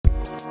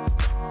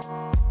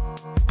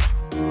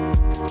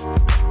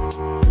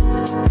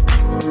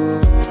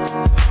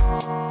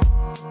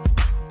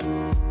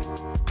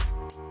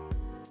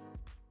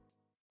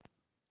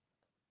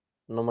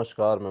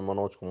नमस्कार, मैं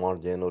मनोज कुमार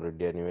जैन और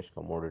इंडिया निवेश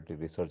कमोडिटी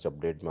रिसर्च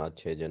अपडेट में आज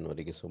 6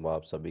 जनवरी की सुबह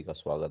आप सभी का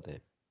स्वागत है।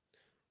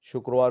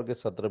 शुक्रवार के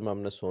सत्र में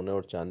हमने सोने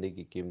और चांदी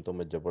की कीमतों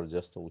में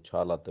जबरदस्त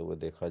उछाल आते हुए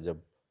देखा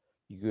जब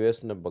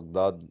यूएस ने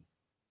बगदाद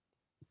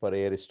पर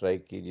एयर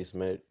स्ट्राइक की,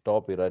 जिसमें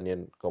टॉप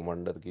ईरानियन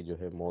कमांडर की जो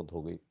है मौत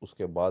हो गई।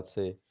 उसके बाद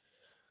से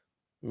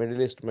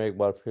मिडिल ईस्ट में एक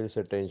बार फिर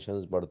से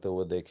टेंशन्स बढ़ते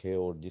हुए देखे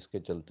और जिसके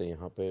चलते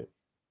यहाँ पे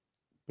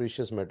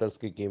प्रीशियस मेटल्स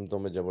की कीमतों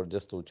में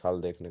ज़बरदस्त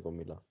उछाल देखने को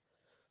मिला।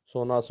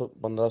 सोना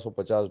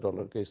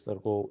 $1550 के स्तर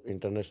को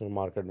इंटरनेशनल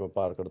मार्केट में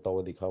पार करता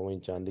हुआ दिखा। वहीं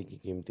चांदी की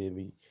कीमतें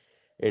भी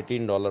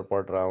 $18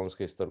 पर ट्राई आउंस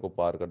के स्तर को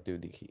पार करती हुई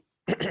दिखी।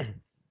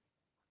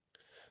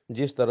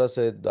 जिस तरह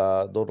से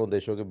दोनों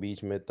देशों के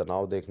बीच में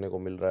तनाव देखने को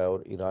मिल रहा है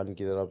और ईरान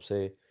की तरफ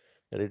से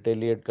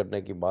रिटेलिएट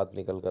करने की बात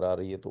निकल कर आ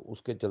रही है, तो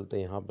उसके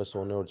चलते यहाँ पर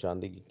सोने और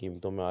चांदी की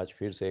कीमतों में आज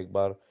फिर से एक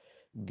बार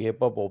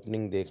गैप अप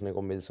ओपनिंग देखने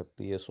को मिल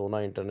सकती है।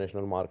 सोना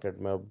इंटरनेशनल मार्केट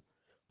में अब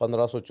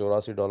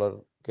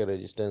 $1584 के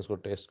रेजिस्टेंस को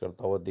टेस्ट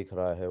करता हुआ दिख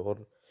रहा है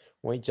और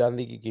वहीं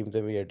चांदी की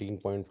कीमतें भी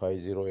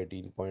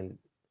 18.50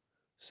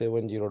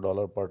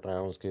 $18.70 पर ट्राई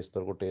आउंस के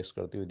स्तर को टेस्ट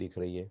करती हुई दिख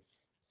रही है।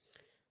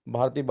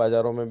 भारतीय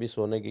बाजारों में भी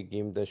सोने की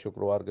कीमतें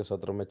शुक्रवार के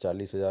सत्र में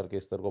 40,000 के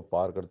स्तर को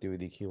पार करती हुई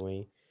दिखी।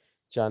 वहीं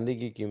चांदी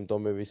की कीमतों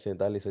में भी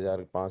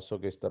 47,500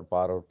 के स्तर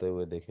पार होते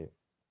हुए देखे।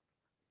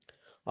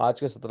 आज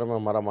के सत्र में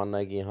हमारा मानना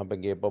है कि यहाँ पे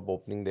गैप अप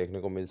ओपनिंग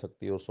देखने को मिल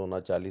सकती है और सोना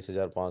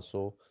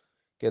 40,500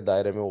 के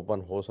दायरे में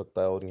ओपन हो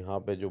सकता है और यहाँ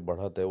पे जो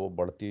बढ़त है वो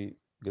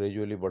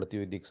ग्रेजुअली बढ़ती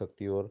हुई दिख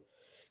सकती है और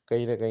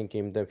कहीं ना कहीं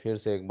कीमतें फिर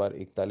से एक बार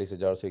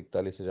 41,000 से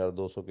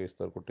 41,200 के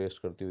स्तर को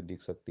टेस्ट करती हुई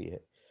दिख सकती है।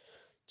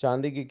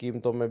 चांदी की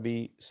कीमतों में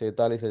भी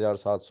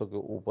 47,700 के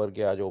ऊपर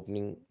की आज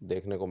ओपनिंग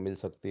देखने को मिल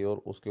सकती है और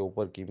उसके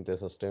ऊपर कीमतें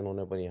सस्टेन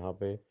होने पर यहाँ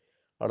पे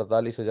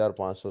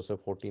 48,500 से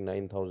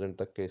 49,000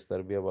 तक के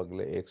स्तर भी अब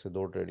अगले 1 से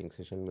 2 ट्रेडिंग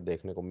सेशन में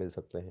देखने को मिल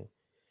सकते हैं।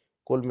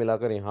 कुल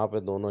मिलाकर यहाँ पे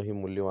दोनों ही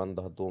मूल्यवान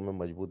धातुओं में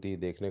मजबूती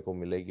देखने को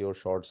मिलेगी और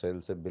शॉर्ट सेल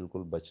से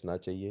बिल्कुल बचना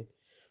चाहिए।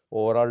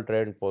 ओवरऑल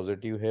ट्रेंड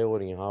पॉजिटिव है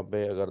और यहाँ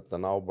पे अगर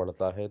तनाव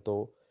बढ़ता है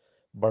तो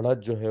बढ़त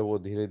जो है वो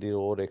धीरे धीरे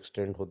और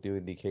एक्सटेंड होती हुई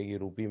दिखेगी।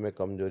 रुपये में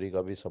कमजोरी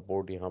का भी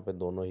सपोर्ट यहाँ पे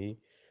दोनों ही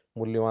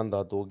मूल्यवान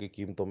धातुओं की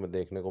कीमतों में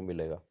देखने को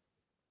मिलेगा।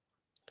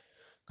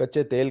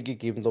 कच्चे तेल की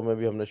कीमतों में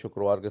भी हमने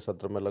शुक्रवार के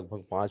सत्र में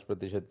लगभग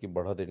 5% की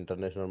बढ़त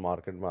इंटरनेशनल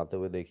मार्केट में आते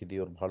हुए देखी थी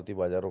और भारतीय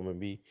बाजारों में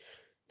भी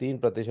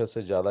 3%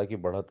 से ज़्यादा की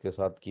बढ़त के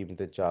साथ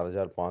कीमतें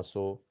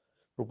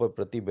 ₹4,500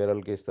 प्रति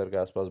बैरल के स्तर के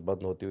आसपास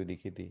बंद होती हुई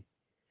दिखी थी।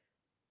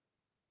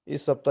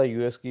 इस सप्ताह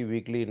यूएस की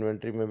वीकली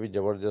इन्वेंट्री में भी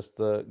ज़बरदस्त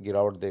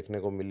गिरावट देखने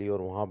को मिली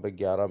और वहां पे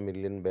 11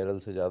 मिलियन बैरल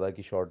से ज़्यादा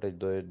की शॉर्टेज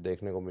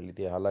देखने को मिली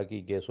थी।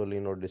 हालांकि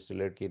गैसोलीन और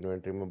डिस्टिलेट की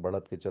इन्वेंट्री में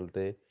बढ़त के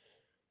चलते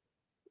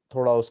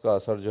थोड़ा उसका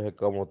असर जो है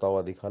कम होता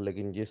हुआ दिखा,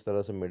 लेकिन जिस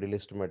तरह से मिडिल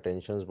ईस्ट में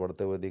टेंशन्स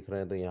बढ़ते हुए दिख रहे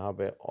हैं तो यहाँ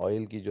पे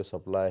ऑयल की जो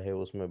सप्लाई है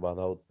उसमें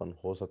बाधा उत्पन्न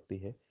हो सकती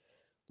है।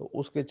 तो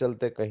उसके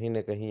चलते कहीं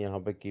ना कहीं यहाँ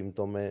पे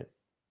कीमतों में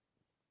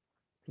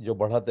जो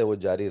बढ़त है वो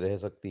जारी रह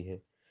सकती है।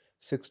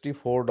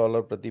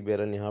 $64 प्रति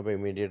बैरल यहाँ पे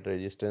इमीडिएट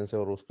रेजिस्टेंस है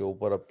और उसके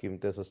ऊपर अब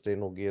कीमतें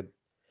सस्टेन होगी है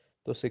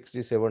तो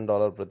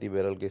 $67 प्रति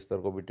बैरल के स्तर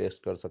को भी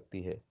टेस्ट कर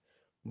सकती है।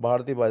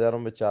 भारतीय बाजारों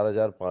में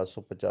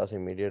 4,550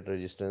 इमीडिएट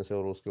रेजिस्टेंस है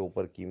और उसके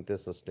ऊपर कीमतें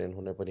सस्टेन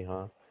होने पर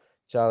यहाँ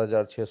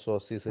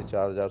 4,680 से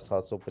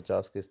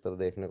 4,750 के स्तर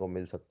देखने को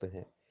मिल सकते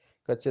हैं।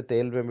 कच्चे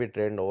तेल में भी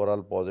ट्रेंड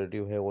ओवरऑल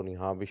पॉजिटिव है और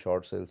यहाँ भी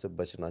शॉर्ट सेल से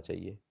बचना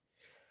चाहिए।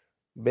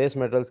 बेस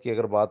मेटल्स की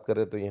अगर बात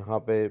करें तो यहाँ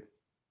पे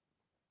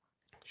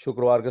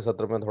शुक्रवार के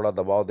सत्र में थोड़ा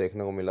दबाव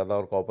देखने को मिला था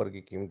और कॉपर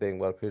की कीमतें एक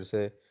बार फिर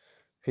से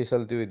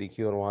फिसलती हुई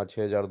दिखी और वहाँ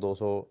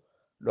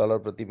 $6,200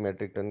 प्रति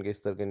मेट्रिक टन के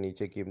स्तर के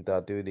नीचे कीमतें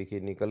आती हुई दिखी।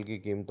 निकल की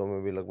कीमतों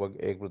में भी लगभग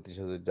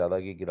 1% से ज़्यादा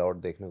की गिरावट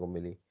देखने को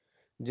मिली।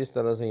 जिस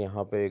तरह से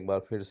यहाँ पे एक बार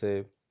फिर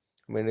से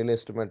मिडिल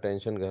ईस्ट में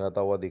टेंशन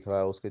गहराता हुआ दिख रहा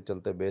है, उसके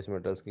चलते बेस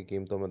मेटल्स की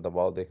कीमतों में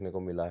दबाव देखने को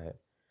मिला है।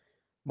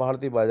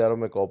 भारतीय बाजारों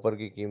में कॉपर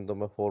की कीमतों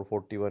में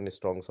 441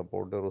 स्ट्रॉन्ग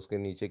सपोर्ट है और उसके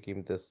नीचे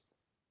कीमतें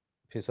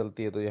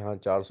फिसलती है तो यहाँ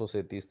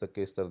 437 तक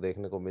के स्तर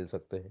देखने को मिल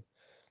सकते हैं।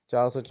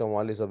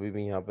 444 अभी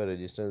भी यहाँ पे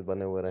रेजिस्टेंस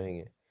बने हुए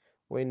रहेंगे।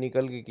 वहीं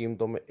निकल की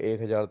कीमतों में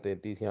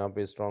 1,033 यहाँ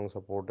पे स्ट्रॉन्ग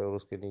सपोर्ट है और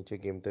उसके नीचे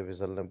कीमतें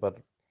फिसलने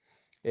पर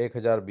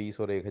 1,020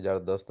 और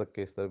 1,010 तक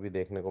के स्तर भी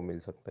देखने को मिल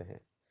सकते हैं।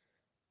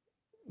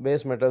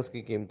 बेस मेटल्स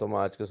की कीमतों में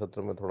आज के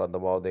सत्र में थोड़ा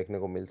दबाव देखने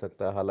को मिल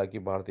सकता है। हालांकि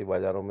भारतीय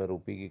बाजारों में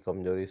रुपये की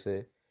कमजोरी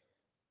से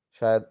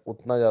शायद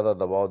उतना ज़्यादा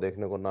दबाव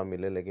देखने को ना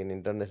मिले, लेकिन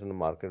इंटरनेशनल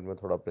मार्केट में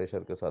थोड़ा प्रेशर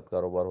के साथ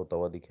कारोबार होता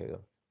हुआ दिखेगा।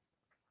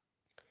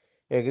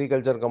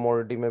 एग्रीकल्चर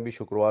कमोडिटी में भी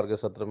शुक्रवार के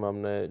सत्र में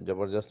हमने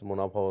ज़बरदस्त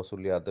मुनाफा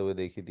वसूली आते हुए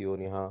देखी थी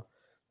और यहाँ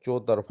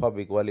चौतरफा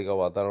बिकवाली का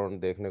वातावरण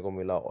देखने को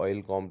मिला।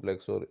 ऑयल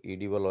कॉम्प्लेक्स और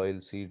एडिबल ऑयल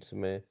सीड्स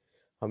में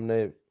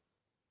हमने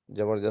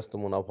ज़बरदस्त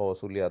मुनाफा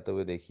वसूली आते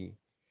हुए देखी।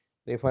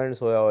 रिफाइंड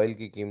सोया ऑयल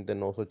की कीमतें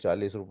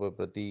 ₹940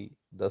 प्रति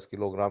 10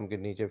 किलोग्राम के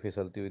नीचे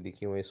फिसलती हुई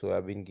दिखी। वहीं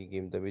सोयाबीन की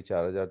कीमतें भी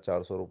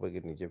 ₹4,400 के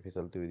नीचे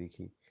फिसलती हुई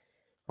दिखी।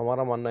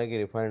 हमारा मानना है कि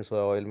रिफाइंड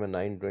सोया ऑयल में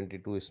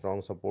 922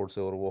 स्ट्रॉन्ग सपोर्ट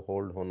से और वो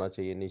होल्ड होना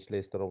चाहिए।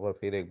 निचले स्तरों पर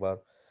फिर एक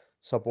बार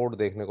सपोर्ट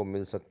देखने को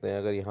मिल सकते हैं।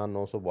 अगर यहाँ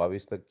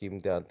 922 तक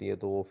कीमतें आती है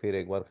तो वो फिर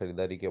एक बार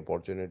खरीदारी की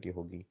अपॉर्चुनिटी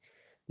होगी।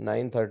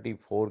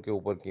 934 के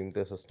ऊपर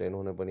कीमतें सस्टेन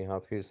होने पर यहाँ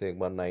फिर से एक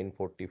बार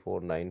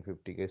 944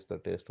 950 के स्तर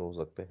टेस्ट हो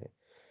सकते हैं।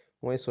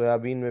 वहीं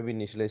सोयाबीन में भी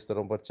निचले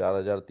स्तरों पर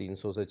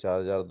 4300 से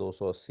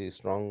 4280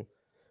 स्ट्रॉन्ग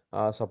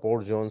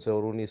सपोर्ट जोन से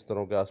और उन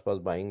स्तरों के आसपास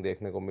बाइंग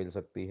देखने को मिल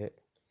सकती है।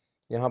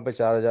 यहाँ पे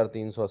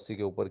 4380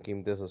 के ऊपर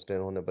कीमतें सस्टेन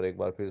होने पर एक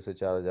बार फिर से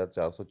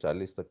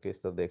 4440 तक के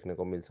स्तर देखने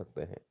को मिल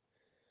सकते हैं।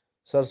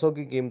 सरसों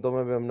की कीमतों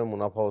में भी हमने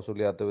मुनाफा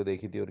वसूली आते हुए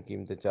देखी थी और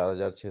कीमतें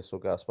 4600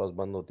 के आसपास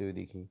बंद होती हुई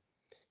दिखी।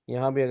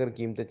 यहाँ भी अगर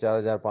कीमतें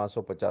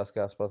 4550 के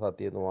आसपास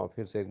आती है तो वहाँ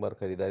फिर से एक बार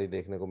खरीदारी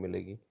देखने को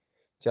मिलेगी।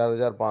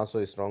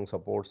 4500 स्ट्रॉन्ग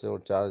सपोर्ट से और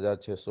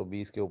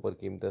 4620 के ऊपर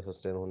कीमतें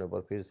सस्टेन होने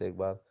पर फिर से एक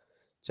बार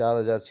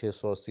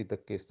 4680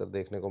 तक के स्तर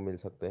देखने को मिल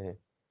सकते हैं।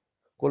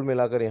 कुल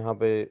मिलाकर यहाँ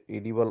पे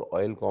एडिबल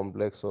ऑयल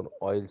कॉम्प्लेक्स और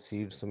ऑयल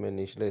सीड्स में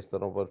निचले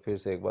स्तरों पर फिर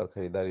से एक बार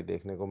खरीदारी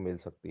देखने को मिल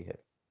सकती है।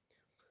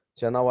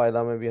 चना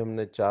वायदा में भी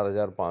हमने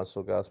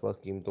 4500 के आसपास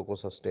कीमतों को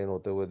सस्टेन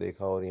होते हुए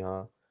देखा और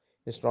यहाँ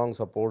स्ट्रॉन्ग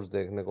सपोर्ट्स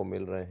देखने को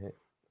मिल रहे हैं।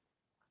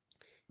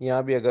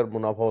 यहाँ भी अगर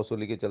मुनाफा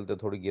वसूली के चलते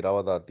थोड़ी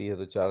गिरावट आती है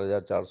तो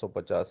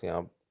 4450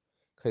 यहाँ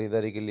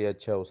खरीदारी के लिए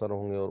अच्छे अवसर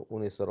होंगे और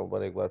उन स्तरों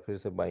पर एक बार फिर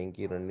से बाइंग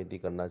की रणनीति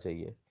करना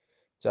चाहिए।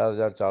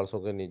 4400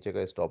 के नीचे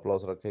का स्टॉप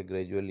लॉस रखें।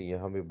 ग्रेजुअली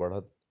यहाँ भी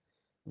बढ़त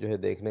जो है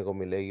देखने को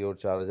मिलेगी और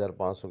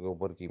 4500 के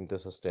ऊपर कीमतें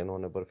सस्टेन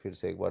होने पर फिर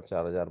से एक बार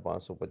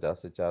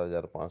 4550 से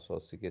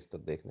 4580 के स्तर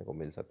देखने को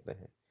मिल सकते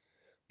हैं।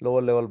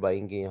 लोअर लेवल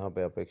बाइंग की यहाँ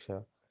पे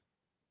अपेक्षा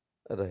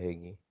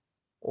रहेगी।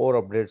 और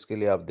अपडेट्स के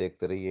लिए आप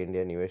देखते रहिए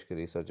इंडिया निवेश के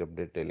रिसर्च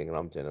अपडेट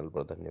टेलीग्राम चैनल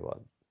पर।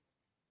 धन्यवाद।